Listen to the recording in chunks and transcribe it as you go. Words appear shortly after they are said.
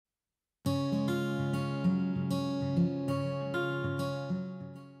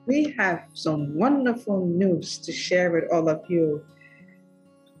we have some wonderful news to share with all of you.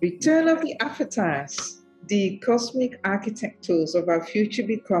 Return of the avatars, the cosmic architect tools of our future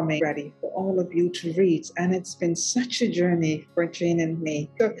becoming ready for all of you to read. And it's been such a journey for Jane and me.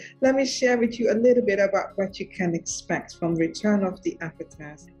 So let me share with you a little bit about what you can expect from Return of the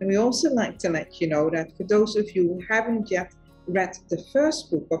Avatars. And we also like to let you know that for those of you who haven't yet read the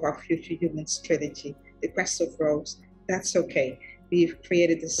first book of our Future Humans Trilogy, The Quest of Rose, that's okay. We've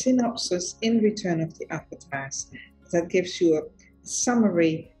created a synopsis in Return of the Avatars that gives you a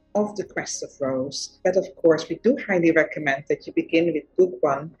summary of The Quest of Rose. But of course, we do highly recommend that you begin with book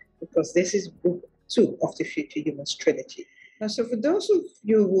 1, because this is book 2 of the Future Humans Trilogy. Now, so for those of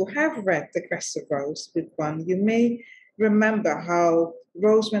you who have read The Quest of Rose, book 1, you may remember how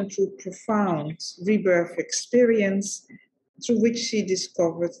Rose went through profound rebirth experience through which she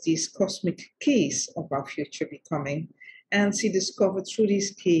discovered these cosmic keys of our future becoming. And she discovered through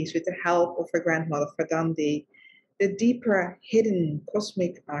these keys, with the help of her grandmother, Verdandi, the deeper hidden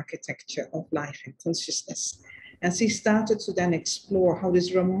cosmic architecture of life and consciousness. And she started to then explore how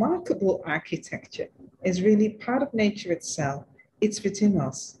this remarkable architecture is really part of nature itself. It's within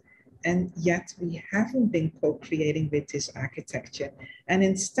us. And yet we haven't been co-creating with this architecture, and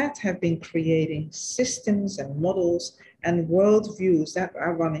instead have been creating systems and models and worldviews that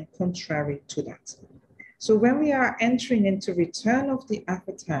are running contrary to that. So when we are entering into Return of the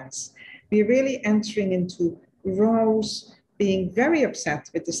Avatars, we're really entering into Rose being very upset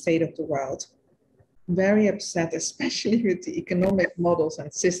with the state of the world, very upset, especially with the economic models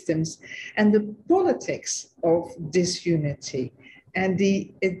and systems and the politics of disunity and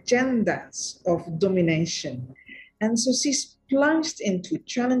the agendas of domination. And so she's plunged into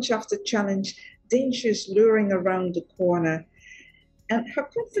challenge after challenge, dangers luring around the corner. And her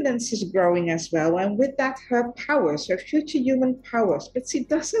confidence is growing as well. And with that, her powers, her future human powers. But she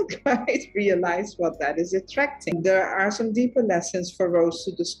doesn't quite realize what that is attracting. There are some deeper lessons for Rose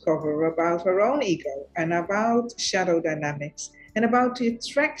to discover about her own ego and about shadow dynamics and about the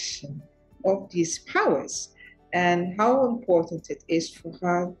attraction of these powers and how important it is for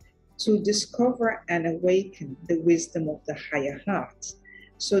her to discover and awaken the wisdom of the higher heart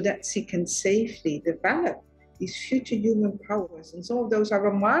so that she can safely develop these future human powers. And some of those are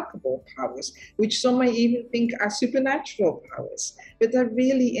remarkable powers, which some may even think are supernatural powers, but they're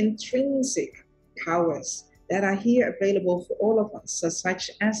really intrinsic powers that are here available for all of us,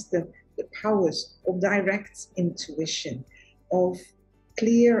 such as the powers of direct intuition, of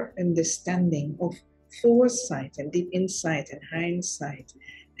clear understanding, of foresight and deep insight and hindsight,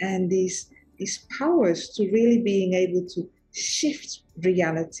 and these powers to really being able to shift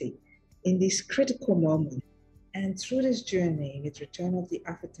reality in these critical moments. And through this journey with Return of the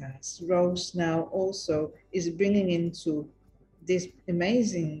Avatars, Rose now also is bringing into this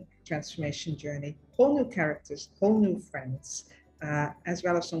amazing transformation journey whole new characters, whole new friends, as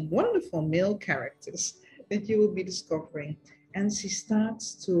well as some wonderful male characters that you will be discovering. And she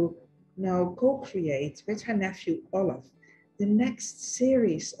starts to now co-create with her nephew Olaf the next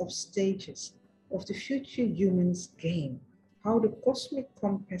series of stages of the Future Humans game, how the Cosmic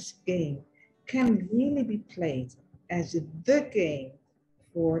Compass game can really be played as the game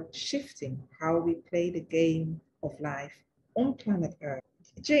for shifting how we play the game of life on planet Earth.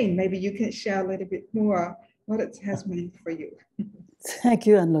 Jane, maybe you can share a little bit more what it has meant for you. Thank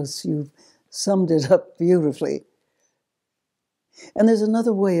you, Anneloes. You've summed it up beautifully. And there's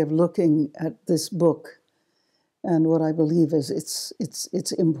another way of looking at this book and what I believe is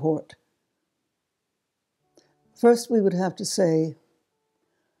its import. First, we would have to say,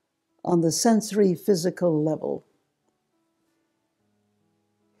 on the sensory physical level,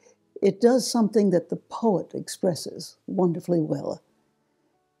 it does something that the poet expresses wonderfully well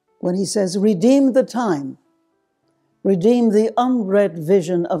when he says, redeem the time, redeem the unread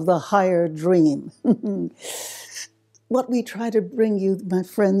vision of the higher dream. What we try to bring you, my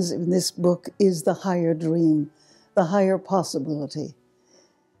friends, in this book is the higher dream, the higher possibility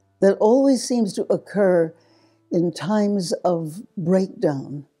that always seems to occur in times of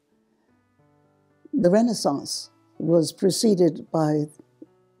breakdown. The Renaissance was preceded by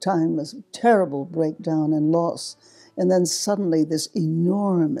time of terrible breakdown and loss, and then suddenly this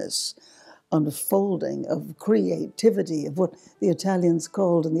enormous unfolding of creativity, of what the Italians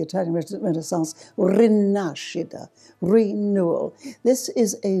called in the Italian Renaissance, rinascita, renewal. This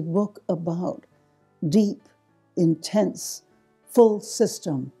is a book about deep, intense, full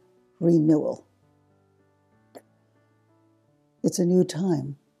system renewal. It's a new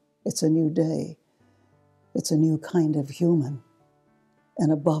time. It's a new day. It's a new kind of human. And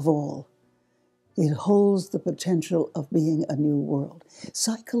above all, It holds the potential of being a new world.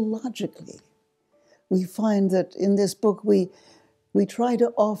 Psychologically, we find that in this book we try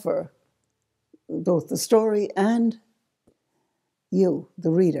to offer both the story and you,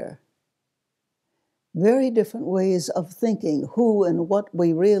 the reader, very different ways of thinking who and what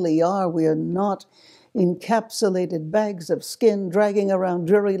we really are. We are not encapsulated bags of skin dragging around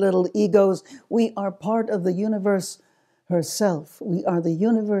dreary little egos. We are part of the universe herself. We are the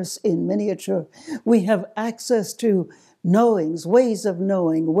universe in miniature. We have access to knowings, ways of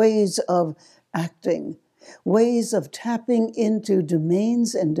knowing, ways of acting, ways of tapping into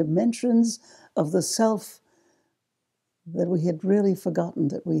domains and dimensions of the self that we had really forgotten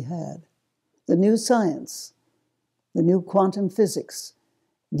that we had. The new science, the new quantum physics,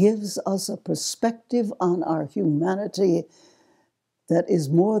 gives us a perspective on our humanity that is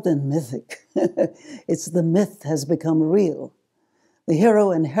more than mythic. It's the myth has become real. The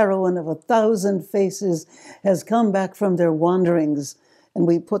hero and heroine of 1,000 faces has come back from their wanderings, and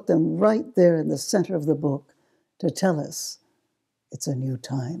we put them right there in the center of the book to tell us it's a new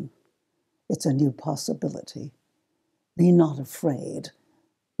time. It's a new possibility. Be not afraid.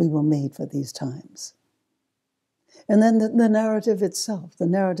 We were made for these times. And then the narrative itself, the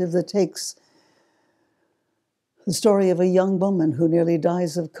narrative that takes the story of a young woman who nearly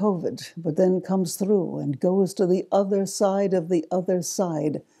dies of COVID, but then comes through and goes to the other side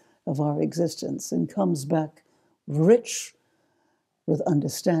of our existence and comes back rich with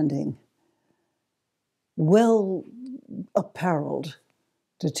understanding, well appareled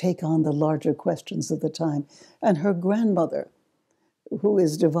to take on the larger questions of the time. And her grandmother, who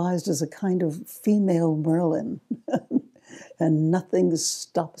is devised as a kind of female Merlin, and nothing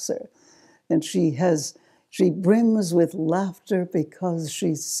stops her. And she brims with laughter because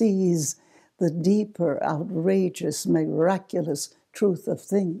she sees the deeper, outrageous, miraculous truth of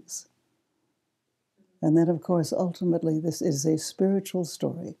things. And then, of course, ultimately, this is a spiritual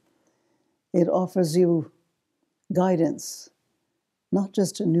story. It offers you guidance, not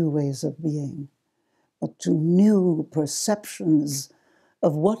just to new ways of being, but to new perceptions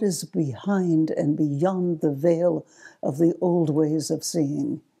of what is behind and beyond the veil of the old ways of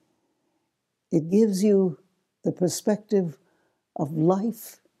seeing. It gives you the perspective of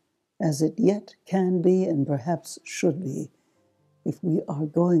life as it yet can be and perhaps should be if we are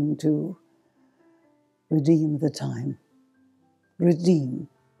going to redeem the time, redeem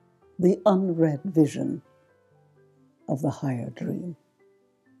the unread vision of the higher dream.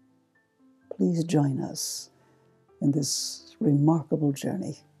 Please join us in this remarkable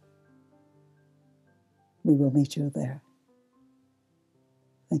journey. We will meet you there.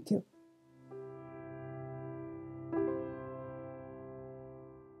 Thank you.